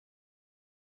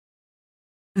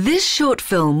This short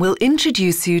film will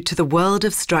introduce you to the world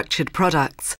of structured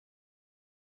products.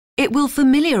 It will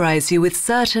familiarize you with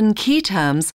certain key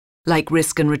terms like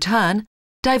risk and return,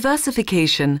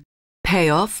 diversification,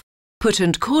 payoff, put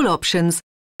and call options,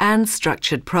 and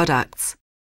structured products.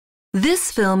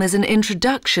 This film is an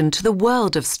introduction to the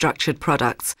world of structured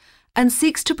products and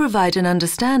seeks to provide an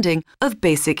understanding of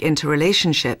basic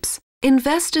interrelationships.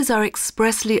 Investors are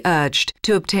expressly urged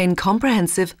to obtain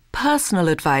comprehensive personal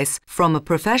advice from a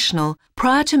professional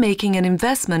prior to making an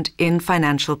investment in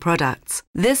financial products.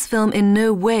 This film in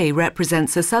no way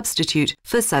represents a substitute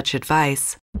for such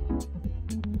advice.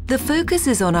 The focus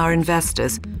is on our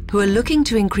investors who are looking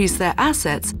to increase their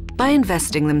assets by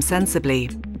investing them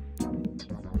sensibly.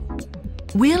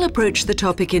 We'll approach the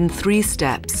topic in 3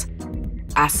 steps: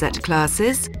 asset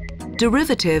classes,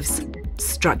 derivatives,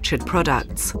 structured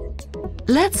products.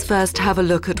 Let's first have a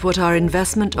look at what our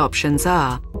investment options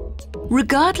are.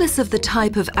 Regardless of the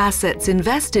type of assets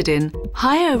invested in,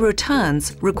 higher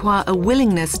returns require a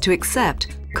willingness to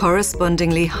accept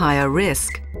correspondingly higher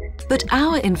risk. But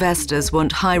our investors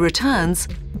want high returns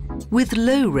with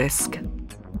low risk.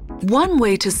 One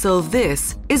way to solve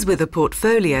this is with a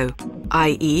portfolio,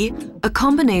 i.e., a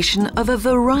combination of a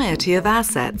variety of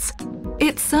assets.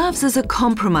 It serves as a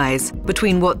compromise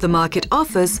between what the market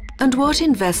offers and what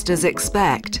investors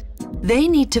expect. They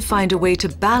need to find a way to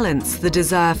balance the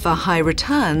desire for high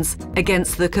returns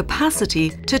against the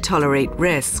capacity to tolerate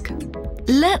risk.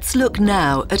 Let's look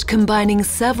now at combining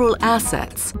several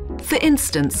assets. For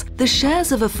instance, the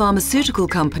shares of a pharmaceutical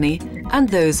company and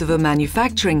those of a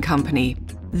manufacturing company.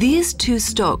 These 2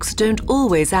 stocks don't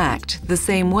always act the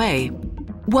same way.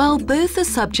 While both are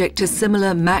subject to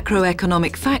similar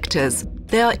macroeconomic factors,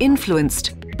 they are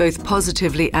influenced, both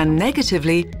positively and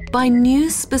negatively, by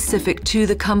news specific to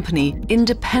the company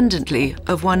independently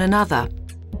of one another.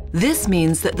 This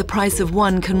means that the price of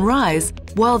one can rise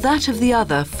while that of the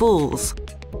other falls.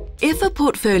 If a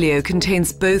portfolio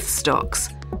contains both stocks,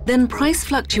 then price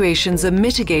fluctuations are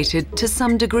mitigated to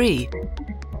some degree.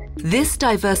 This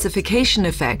diversification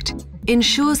effect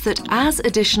ensures that as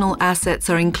additional assets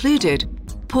are included,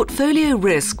 portfolio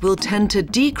risk will tend to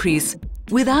decrease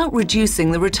without reducing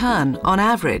the return on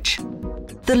average.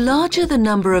 The larger the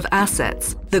number of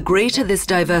assets, the greater this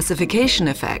diversification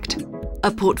effect.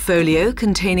 A portfolio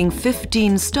containing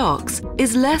 15 stocks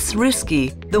is less risky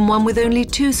than one with only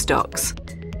 2 stocks.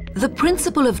 The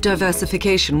principle of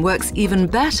diversification works even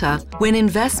better when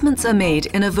investments are made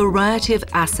in a variety of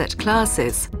asset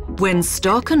classes. When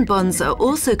stock and bonds are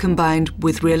also combined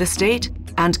with real estate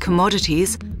and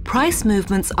commodities, price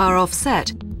movements are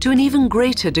offset to an even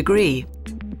greater degree.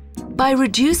 By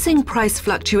reducing price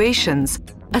fluctuations,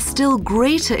 a still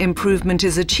greater improvement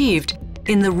is achieved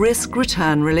in the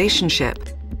risk-return relationship.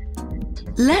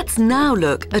 Let's now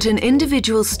look at an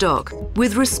individual stock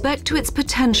with respect to its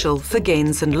potential for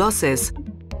gains and losses.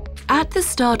 At the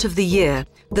start of the year,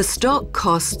 the stock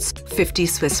costs 50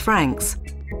 Swiss francs.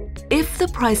 If the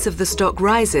price of the stock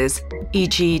rises,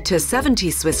 e.g. to 70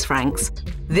 Swiss francs,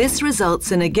 this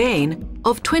results in a gain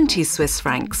of 20 Swiss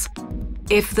francs.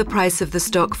 If the price of the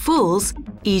stock falls,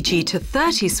 e.g. to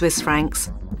 30 Swiss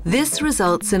francs, this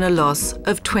results in a loss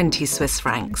of 20 Swiss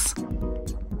francs.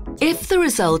 If the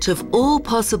result of all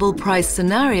possible price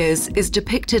scenarios is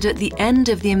depicted at the end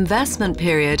of the investment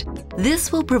period,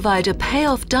 this will provide a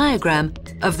payoff diagram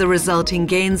of the resulting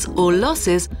gains or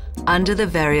losses under the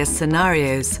various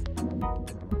scenarios.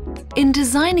 In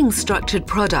designing structured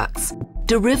products,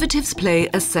 derivatives play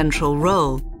a central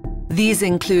role. These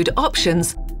include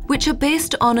options which are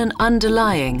based on an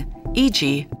underlying,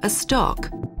 e.g. a stock.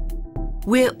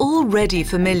 We're already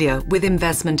familiar with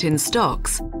investment in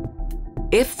stocks.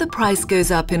 If the price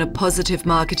goes up in a positive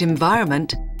market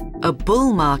environment, a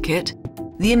bull market,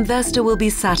 the investor will be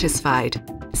satisfied,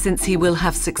 since he will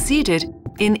have succeeded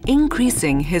in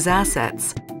increasing his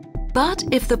assets. But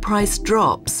if the price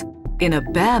drops, in a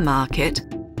bear market,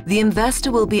 the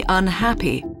investor will be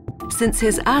unhappy, since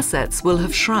his assets will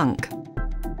have shrunk.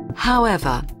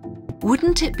 However,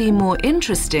 wouldn't it be more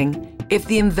interesting if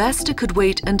the investor could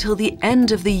wait until the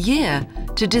end of the year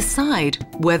to decide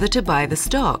whether to buy the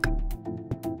stock?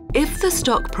 If the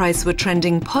stock price were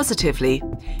trending positively,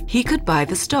 he could buy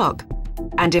the stock,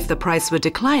 and if the price were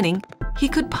declining, he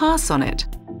could pass on it.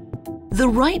 The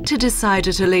right to decide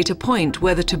at a later point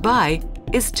whether to buy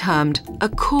is termed a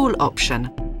call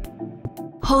option.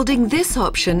 Holding this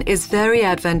option is very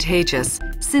advantageous,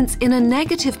 since in a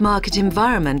negative market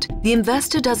environment, the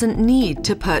investor doesn't need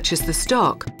to purchase the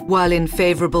stock, while in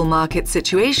favorable market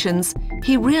situations,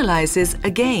 he realizes a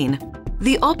gain.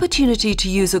 The opportunity to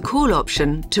use a call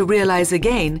option to realize a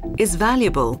gain is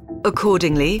valuable.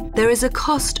 Accordingly, there is a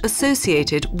cost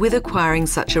associated with acquiring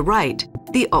such a right,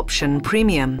 the option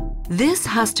premium. This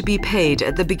has to be paid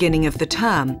at the beginning of the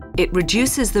term. It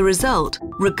reduces the result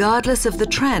regardless of the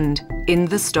trend in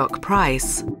the stock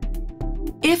price.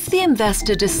 If the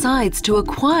investor decides to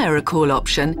acquire a call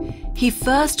option, he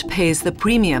first pays the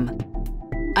premium.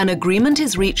 An agreement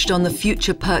is reached on the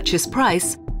future purchase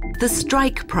price, the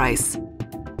strike price.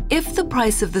 If the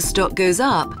price of the stock goes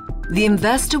up, the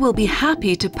investor will be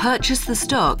happy to purchase the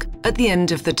stock at the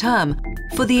end of the term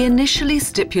for the initially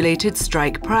stipulated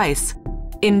strike price.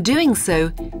 In doing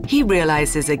so, he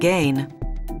realizes a gain.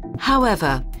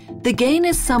 However, the gain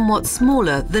is somewhat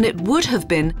smaller than it would have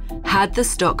been had the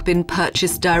stock been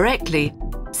purchased directly,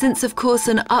 since of course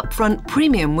an upfront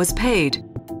premium was paid.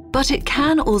 But it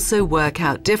can also work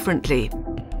out differently.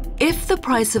 If the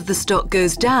price of the stock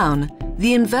goes down,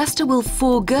 the investor will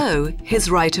forego his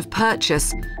right of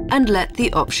purchase and let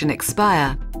the option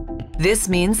expire. This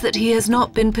means that he has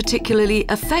not been particularly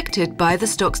affected by the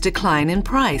stock's decline in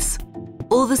price.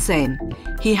 All the same,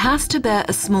 he has to bear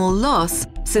a small loss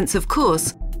since, of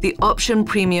course, the option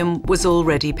premium was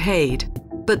already paid.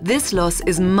 But this loss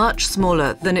is much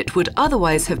smaller than it would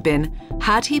otherwise have been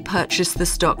had he purchased the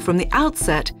stock from the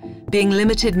outset, being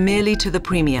limited merely to the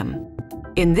premium.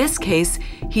 In this case,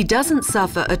 he doesn't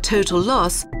suffer a total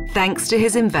loss thanks to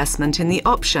his investment in the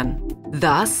option.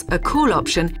 Thus, a call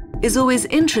option is always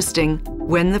interesting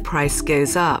when the price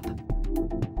goes up.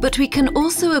 But we can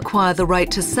also acquire the right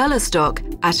to sell a stock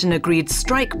at an agreed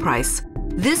strike price.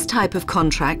 This type of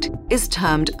contract is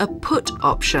termed a put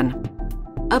option.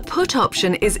 A put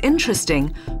option is interesting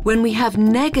when we have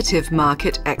negative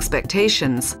market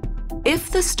expectations.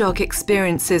 If the stock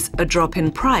experiences a drop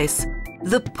in price,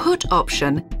 the put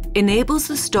option enables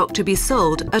the stock to be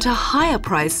sold at a higher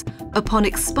price upon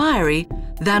expiry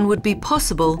than would be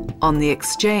possible on the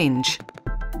exchange.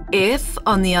 If,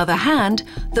 on the other hand,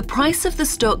 the price of the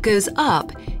stock goes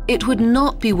up, it would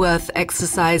not be worth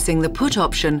exercising the put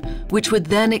option, which would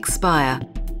then expire.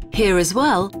 Here as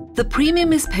well, the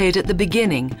premium is paid at the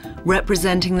beginning,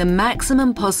 representing the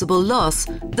maximum possible loss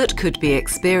that could be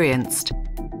experienced.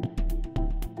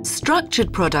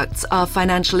 Structured products are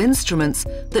financial instruments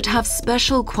that have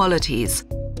special qualities.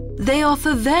 They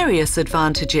offer various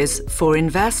advantages for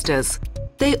investors.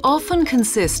 They often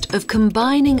consist of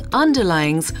combining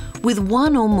underlyings with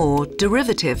one or more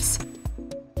derivatives.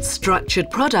 Structured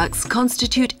products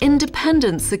constitute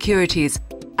independent securities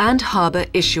and harbor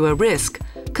issuer risk,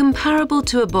 comparable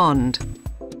to a bond.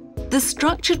 The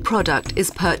structured product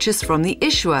is purchased from the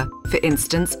issuer, for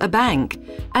instance a bank,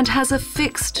 and has a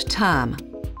fixed term.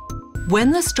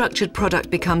 When the structured product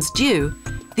becomes due,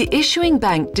 the issuing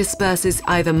bank disperses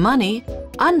either money,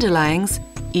 underlyings,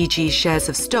 e.g. shares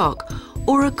of stock,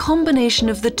 or a combination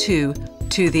of the two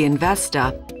to the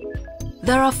investor.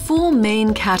 There are four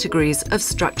main categories of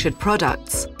structured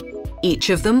products. Each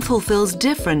of them fulfills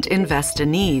different investor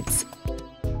needs.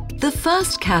 The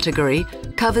first category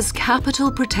covers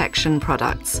capital protection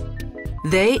products.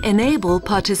 They enable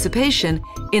participation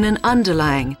in an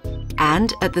underlying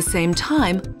and, at the same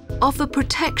time, offer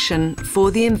protection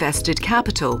for the invested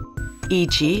capital,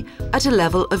 e.g. at a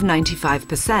level of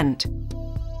 95%.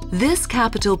 This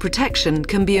capital protection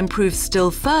can be improved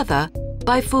still further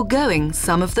by foregoing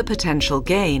some of the potential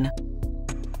gain.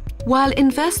 While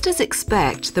investors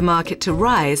expect the market to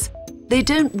rise, they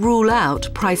don't rule out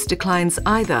price declines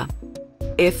either.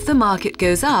 If the market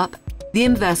goes up, the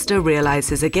investor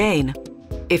realizes a gain.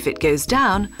 If it goes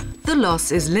down, the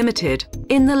loss is limited.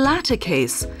 In the latter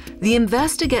case, the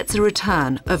investor gets a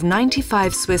return of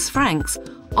 95 Swiss francs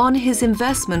on his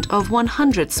investment of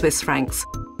 100 Swiss francs,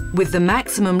 with the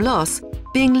maximum loss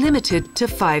being limited to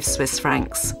 5 Swiss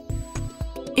francs.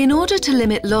 In order to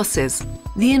limit losses,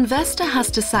 the investor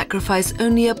has to sacrifice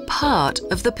only a part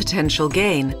of the potential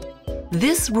gain.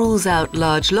 This rules out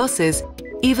large losses,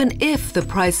 even if the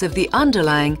price of the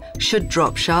underlying should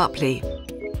drop sharply.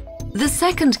 The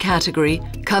second category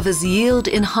covers yield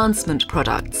enhancement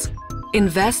products.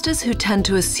 Investors who tend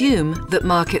to assume that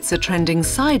markets are trending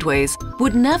sideways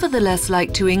would nevertheless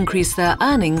like to increase their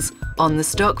earnings on the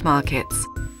stock markets.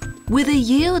 With a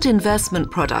yield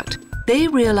investment product, they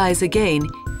realize a gain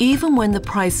even when the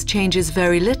price changes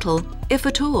very little, if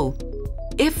at all.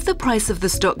 If the price of the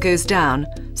stock goes down,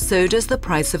 so does the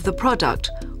price of the product,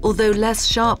 although less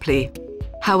sharply.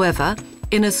 However,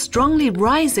 in a strongly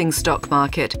rising stock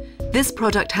market, this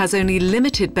product has only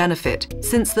limited benefit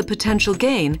since the potential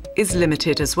gain is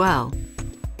limited as well.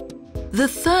 The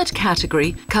third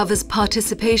category covers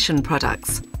participation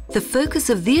products. The focus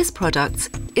of these products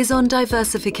is on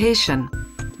diversification.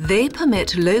 They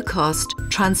permit low-cost,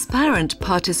 transparent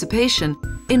participation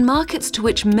in markets to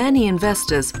which many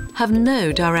investors have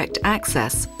no direct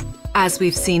access. As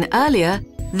we've seen earlier,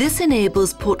 this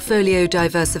enables portfolio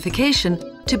diversification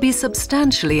to be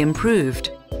substantially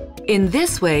improved. In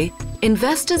this way,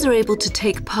 investors are able to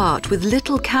take part with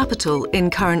little capital in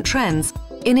current trends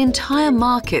in entire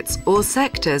markets or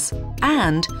sectors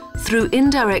and, through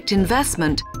indirect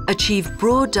investment, achieve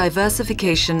broad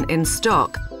diversification in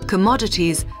stock,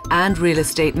 commodities, and real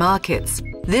estate markets.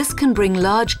 This can bring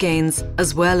large gains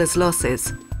as well as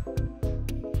losses.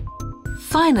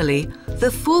 Finally,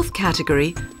 the fourth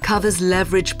category covers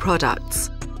leveraged products.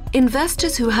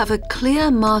 Investors who have a clear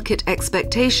market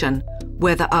expectation,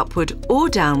 whether upward or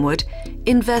downward,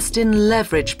 invest in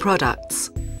leveraged products.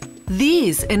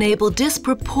 These enable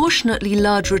disproportionately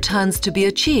large returns to be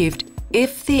achieved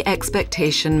if the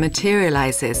expectation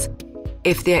materializes.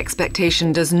 If the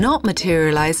expectation does not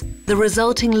materialize, the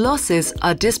resulting losses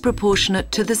are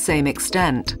disproportionate to the same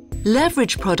extent.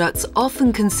 Leverage products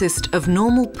often consist of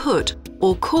normal put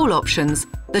or call options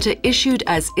that are issued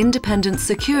as independent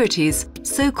securities,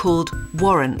 so-called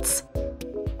warrants.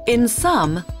 In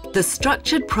sum, the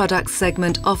structured products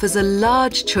segment offers a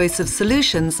large choice of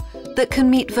solutions that can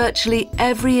meet virtually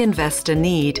every investor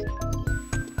need.